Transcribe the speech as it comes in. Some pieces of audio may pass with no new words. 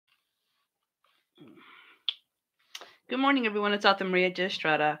Good morning, everyone. It's Author Maria de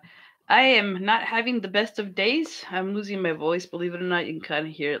Estrada. I am not having the best of days. I'm losing my voice, believe it or not. You can kind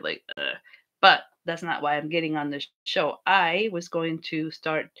of hear it but that's not why I'm getting on this show. I was going to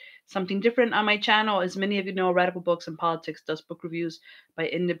start something different on my channel. As many of you know, Radical Books and Politics does book reviews by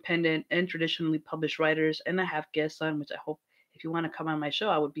independent and traditionally published writers, and I have guests on, which I hope if you want to come on my show,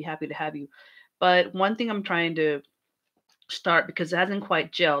 I would be happy to have you. But one thing I'm trying to start because it hasn't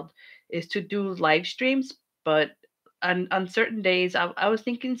quite gelled is to do live streams, but on certain days I was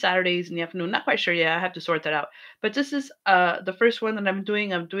thinking Saturdays in the afternoon, not quite sure yet. I have to sort that out, but this is the first one that I'm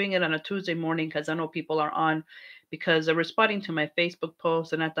doing it on a Tuesday morning because I know people are on because they're responding to my Facebook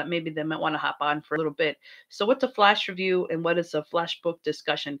post, and I thought maybe they might want to hop on for a little bit. So what's a flash review and what is a flash book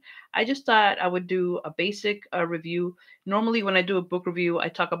discussion? I just thought I would do a basic review. Normally when I do a book review, I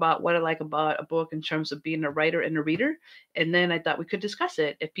talk about what I like about a book in terms of being a writer and a reader, and then I thought we could discuss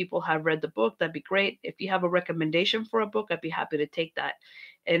it. If people have read the book, that'd be great. If you have a recommendation for a book, I'd be happy to take that.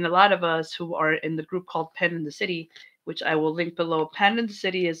 And a lot of us who are in the group called Pen in the City, which I will link below. Pen in the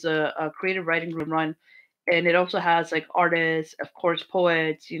City is a creative writing group run, and it also has like artists, of course,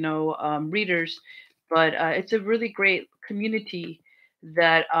 poets, readers. But it's a really great community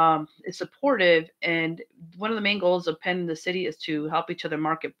that is supportive. And one of the main goals of Pen in the City is to help each other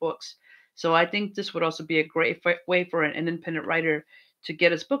market books. So I think this would also be a great way for an independent writer to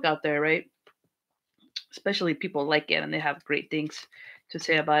get his book out there, right? Especially people like it and they have great things to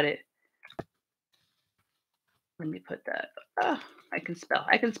say about it. Let me put that. Oh, I can spell.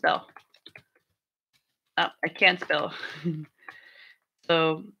 I can spell. Oh, I can't spell.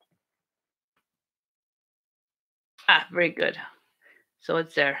 So, very good. So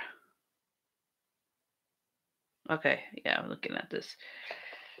it's there. Okay, yeah, I'm looking at this.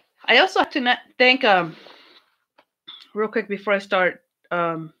 I also have to thank real quick before I start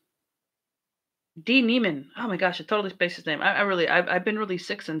D Neiman. Oh my gosh, I totally spaced his name. I've been really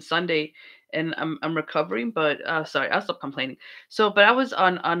sick since Sunday, and I'm recovering. But sorry, I'll stop complaining. So, but I was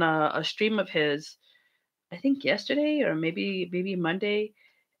on a stream of his. I think yesterday or maybe Monday.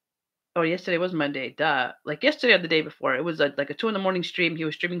 Oh, yesterday was Monday. Duh. Like yesterday or the day before. It was like a 2 in the morning stream. He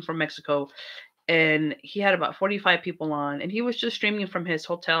was streaming from Mexico, and he had about 45 people on, and he was just streaming from his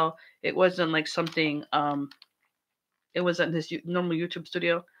hotel. It wasn't like something. It wasn't his normal YouTube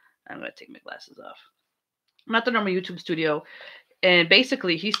studio. I'm gonna take my glasses off. Not the normal YouTube studio. And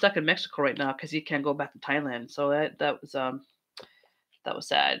basically he's stuck in Mexico right now because he can't go back to Thailand. So that was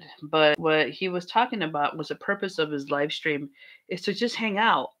sad. But what he was talking about was the purpose of his live stream is to just hang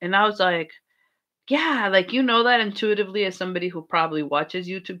out. And I was like, yeah, like that intuitively as somebody who probably watches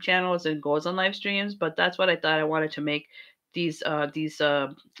YouTube channels and goes on live streams. But that's what I thought I wanted to make these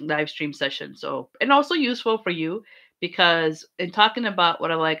live stream sessions. So, and also useful for you because in talking about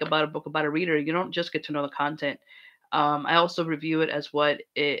what I like about a book about a reader, you don't just get to know the content. I also review it as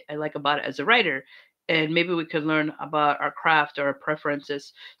I like about it as a writer, and maybe we could learn about our craft or our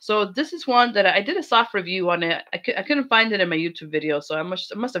preferences. So this is one that I did a soft review on it. I couldn't find it in my YouTube video, so I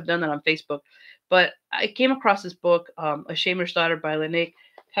must have done that on Facebook. But I came across this book, A Shamer's Daughter by Lene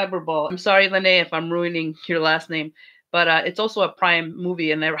Kaaberbol. I'm sorry, Lene, if I'm ruining your last name, but it's also a Prime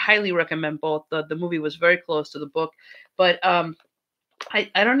movie, and I highly recommend both. The movie was very close to the book, but I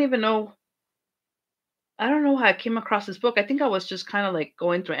don't even know. I don't know how I came across this book. I think I was just kind of like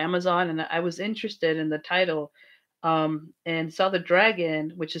going through Amazon, and I was interested in the title, and saw the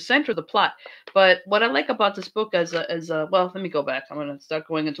dragon, which is central to the plot. But what I like about this book as a well, let me go back. I'm gonna start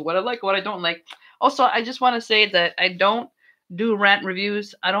going into what I like, what I don't like. Also, I just want to say that I don't do rant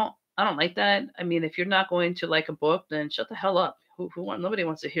reviews. I don't like that. I mean, if you're not going to like a book, then shut the hell up. Nobody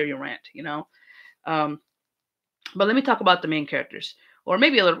wants to hear you rant. Um, but let me talk about the main characters, or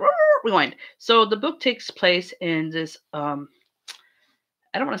maybe a little rewind. So the book takes place in this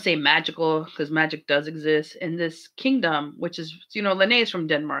I don't want to say magical because magic does exist in this kingdom, which is Lene is from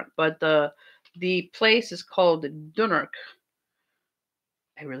Denmark, but the place is called Dunark.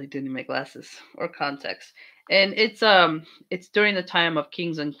 I really do need my glasses or context, and it's during the time of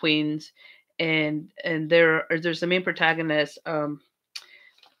kings and queens, and there's the main protagonist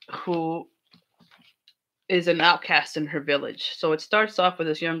who is an outcast in her village. So it starts off with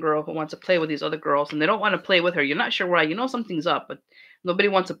this young girl who wants to play with these other girls, and they don't want to play with her. You're not sure why. You know something's up, but nobody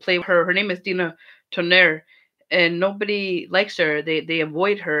wants to play with her. Her name is Dina Tonner, and nobody likes her. They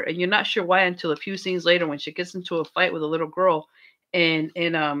avoid her, and you're not sure why until a few scenes later when she gets into a fight with a little girl, and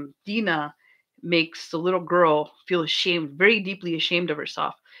Dina makes the little girl feel ashamed, very deeply ashamed of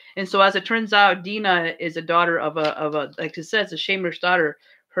herself. And so as it turns out, Dina is a daughter of a like it says, a shamer's daughter.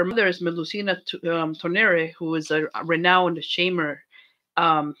 Her mother is Melusina Tonere, who is a renowned shamer.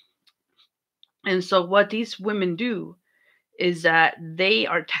 Um, And so what these women do is that they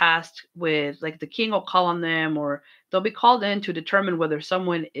are tasked with, like, the king will call on them, or they'll be called in to determine whether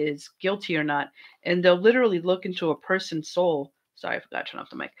someone is guilty or not. And they'll literally look into a person's soul. Sorry, I forgot to turn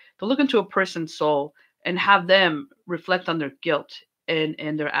off the mic. They'll look into a person's soul and have them reflect on their guilt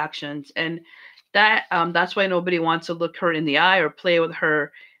and their actions. And that's why nobody wants to look her in the eye or play with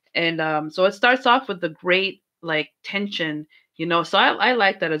her. And so it starts off with the great, like, tension, so I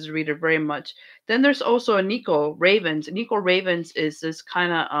like that as a reader very much. Then there's also a Nico Ravens. Nico Ravens is this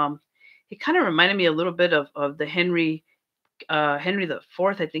kind of he kind of reminded me a little bit of the Henry the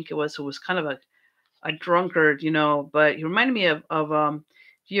Fourth, I think it was, who was kind of a drunkard, but he reminded me of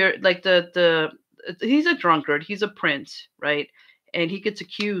you're like the he's a drunkard, he's a prince, right? And he gets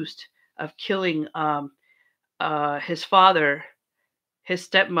accused of killing his father, his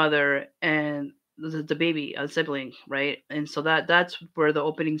stepmother, and the baby, a sibling, right? And so that's where the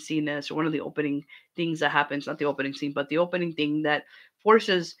opening scene is, or one of the opening things that happens, not the opening scene, but the opening thing that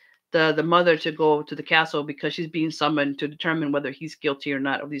forces the mother to go to the castle because she's being summoned to determine whether he's guilty or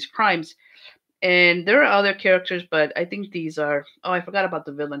not of these crimes. And there are other characters, but I think these are, oh, I forgot about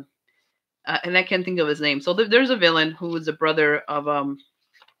the villain. And I can't think of his name. So there's a villain who is the brother of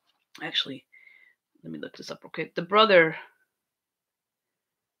actually, let me look this up. Okay, the brother,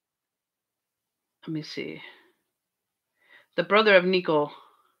 let me see, the brother of Nico.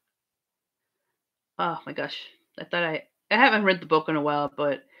 Oh my gosh, I thought I haven't read the book in a while,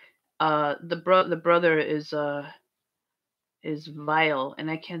 but the brother is Vile, and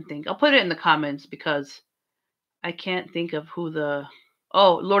I can't think. I'll put it in the comments because I can't think of who the,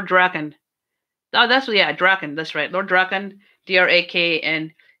 oh, Lord Draken. Oh, that's, yeah, Draken. That's right, Lord Draken,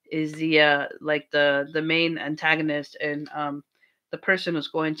 Drakan, is the like the main antagonist, and the person who's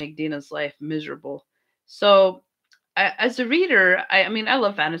going to make Dina's life miserable. So as a reader, I mean, I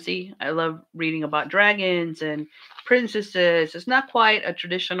love fantasy. I love reading about dragons and princesses. It's not quite a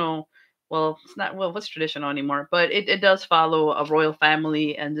traditional, well, it's not, well, what's traditional anymore, but it does follow a royal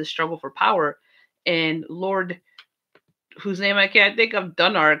family and the struggle for power. And Lord, whose name I can't think of,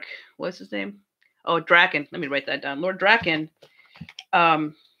 Dunark, what's his name? Oh, Draken. Let me write that down. Lord Draken,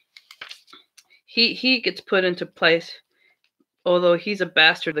 um, he gets put into place, although he's a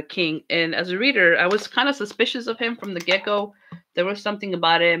bastard of the king. And as a reader, I was kind of suspicious of him from the get go. There was something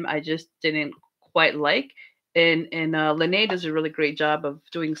about him I just didn't quite like. And Lene does a really great job of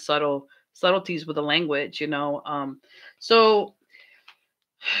doing subtleties with the language, So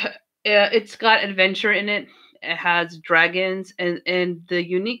it's got adventure in it. It has dragons, and the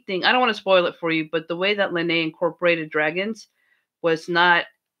unique thing, I don't want to spoil it for you, but the way that Lene incorporated dragons was not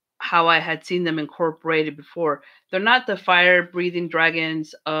how I had seen them incorporated before. They're not the fire breathing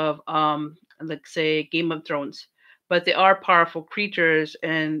dragons of like, say, Game of Thrones, but they are powerful creatures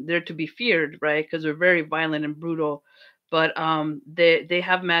and they're to be feared, right? Because they're very violent and brutal. But they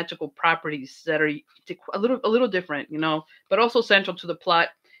have magical properties that are a little different, but also central to the plot.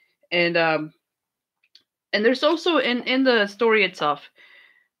 And there's also in the story itself,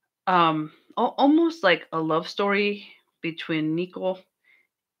 almost like a love story between Nico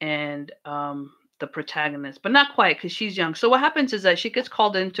and the protagonist, but not quite because she's young. So what happens is that she gets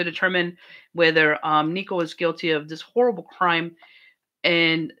called in to determine whether Nico is guilty of this horrible crime,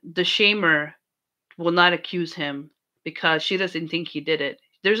 and the shamer will not accuse him because she doesn't think he did it.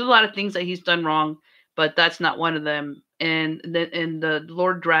 There's a lot of things that he's done wrong, but that's not one of them. And the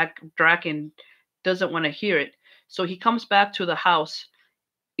Lord Draken doesn't want to hear it, so he comes back to the house,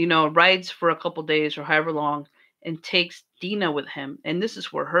 rides for a couple days or however long, and takes Dina with him. And this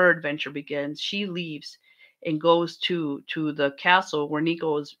is where her adventure begins. She leaves and goes to the castle where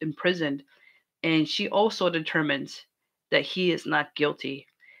Nico is imprisoned, and she also determines that he is not guilty.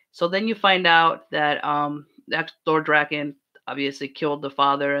 So then you find out that Lord Draken obviously killed the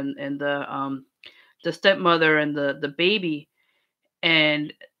father and the stepmother and the baby,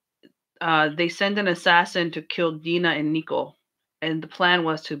 and they send an assassin to kill Dina and Nico, and the plan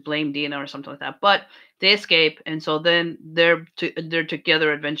was to blame Dina or something like that. But they escape, and so then their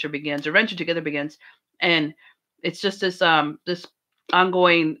together adventure begins. Their adventure together begins, and it's just this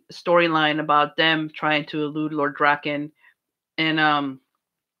ongoing storyline about them trying to elude Lord Draken, and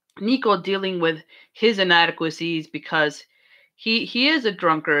Nico dealing with his inadequacies because he is a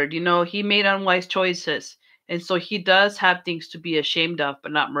drunkard. He made unwise choices, and so he does have things to be ashamed of,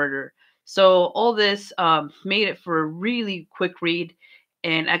 but not murder. So all this made it for a really quick read.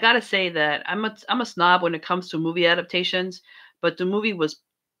 And I gotta say that I'm a snob when it comes to movie adaptations, but the movie was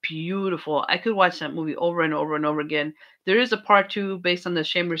beautiful. I could watch that movie over and over and over again. There is a part two based on the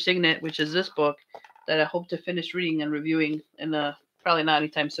Shamer Signet, which is this book that I hope to finish reading and reviewing in Probably not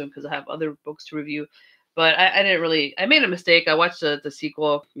anytime soon because I have other books to review. But I didn't really. I made a mistake. I watched the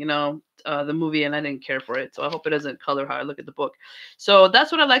sequel, the movie, and I didn't care for it. So I hope it doesn't color how I look at the book. So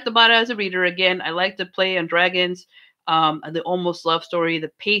that's what I liked about it as a reader. Again, I like to play on dragons. The almost love story,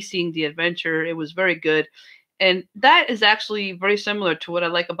 the pacing, the adventure. It was very good, and that is actually very similar to what I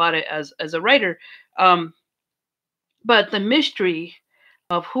like about it as a writer. Um, but the mystery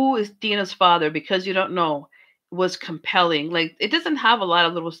of who is Dina's father, because you don't know, was compelling. Like it doesn't have a lot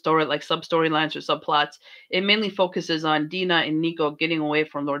of little story like sub storylines or subplots. It mainly focuses on Dina and Nico getting away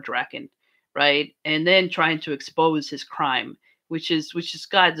from Lord Draken, right? And then trying to expose his crime, which is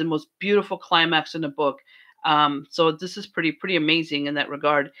God, the most beautiful climax in the book. So this is pretty amazing in that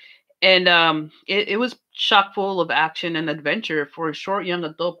regard. And it was chock full of action and adventure for a short young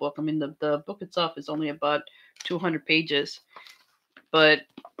adult book. I mean, the book itself is only about 200 pages, but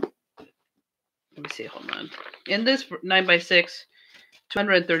let me see, hold on. In this 9 by 6,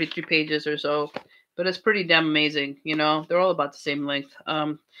 233 pages or so, but it's pretty damn amazing. They're all about the same length.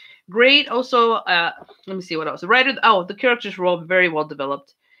 Great. Also, let me see what else. The writer, the characters were all very well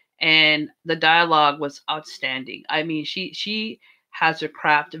developed, and the dialogue was outstanding. I mean, she has her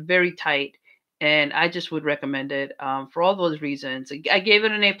craft very tight, and I just would recommend it for all those reasons. I gave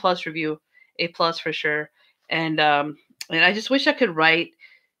it an A+ review, A+ for sure, and I just wish I could write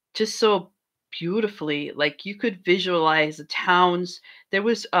just so beautifully. Like you could visualize the towns. There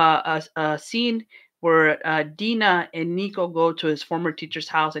was a scene where Dina and Nico go to his former teacher's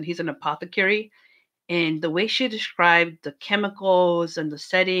house, and he's an apothecary. And the way she described the chemicals and the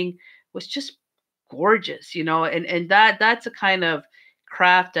setting was just gorgeous, and that's a kind of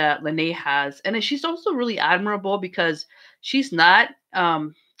craft that Lene has. And then she's also really admirable because she's not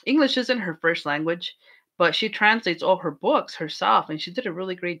English isn't her first language, but she translates all her books herself, and she did a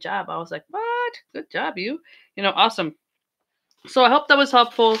really great job. I was like, what? Good job, awesome. So I hope that was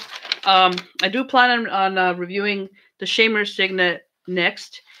helpful. I do plan on reviewing the Shamer's Signet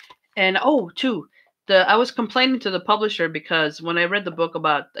next. And too, I was complaining to the publisher because when I read the book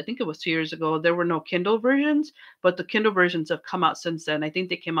about, I think it was 2 years ago, there were no Kindle versions, but the Kindle versions have come out since then. I think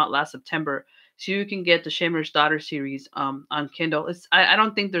they came out last September, so you can get the Shamer's Daughter series on Kindle. I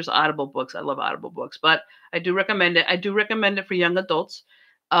don't think there's Audible books. I love Audible books, but I do recommend it. I do recommend it for young adults.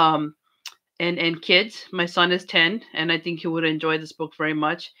 And kids. My son is 10, and I think he would enjoy this book very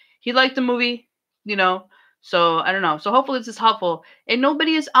much. He liked the movie, you know. So I don't know. So hopefully this is helpful. And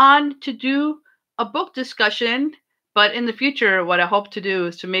nobody is on to do a book discussion, but in the future, what I hope to do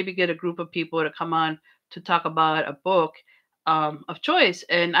is to maybe get a group of people to come on to talk about a book of choice.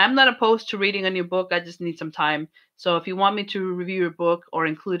 And I'm not opposed to reading a new book. I just need some time. So if you want me to review your book or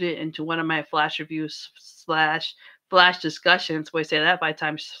include it into one of my flash reviews slash flash discussions, we say that 5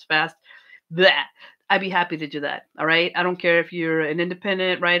 times fast, that I'd be happy to do that. All right. I don't care if you're an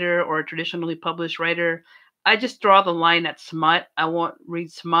independent writer or a traditionally published writer. I just draw the line at smut. I won't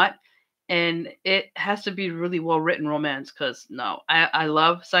read smut. And it has to be really well written romance because no, I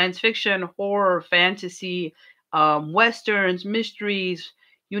love science fiction, horror, fantasy, westerns, mysteries,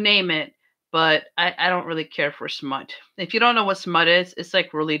 you name it. But I don't really care for smut. If you don't know what smut is, it's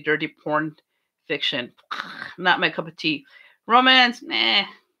like really dirty porn fiction. Not my cup of tea. Romance, nah.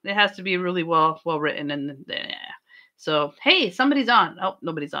 It has to be really well written and so hey, somebody's on. Oh,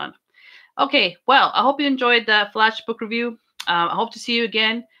 nobody's on. Okay, well, I hope you enjoyed that flash book review. I hope to see you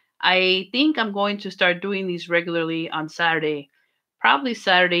again. I think I'm going to start doing these regularly on Saturday, probably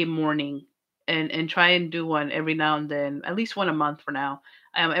Saturday morning, and try and do one every now and then, at least one a month for now.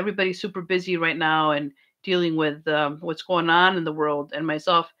 Everybody's super busy right now and dealing with what's going on in the world. And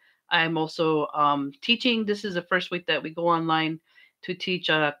myself, I'm also teaching. This is the first week that we go online to teach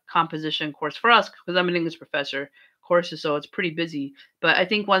a composition course for us because I'm an English professor courses, so it's pretty busy. But I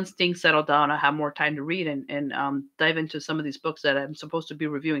think once things settle down, I have more time to read and dive into some of these books that I'm supposed to be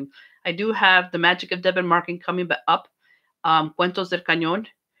reviewing. I do have The Magic of Deb Marking coming up, Cuentos del Cañón,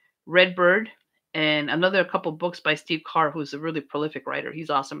 Red Bird, and another couple books by Steve Carr, who's a really prolific writer. He's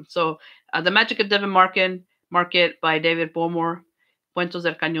awesome. So The Magic of Deb Market by David Bowmore, Cuentos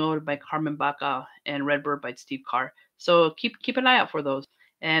del Cañón by Carmen Baca, and Red Bird by Steve Carr. So keep an eye out for those.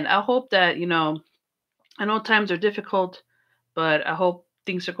 And I hope that, I know times are difficult, but I hope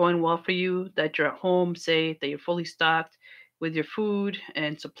things are going well for you, that you're at home safe, that you're fully stocked with your food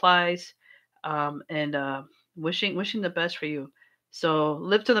and supplies, and wishing the best for you. So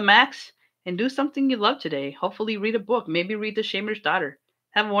live to the max and do something you love today. Hopefully read a book, maybe read The Shamer's Daughter.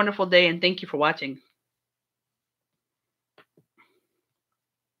 Have a wonderful day and thank you for watching.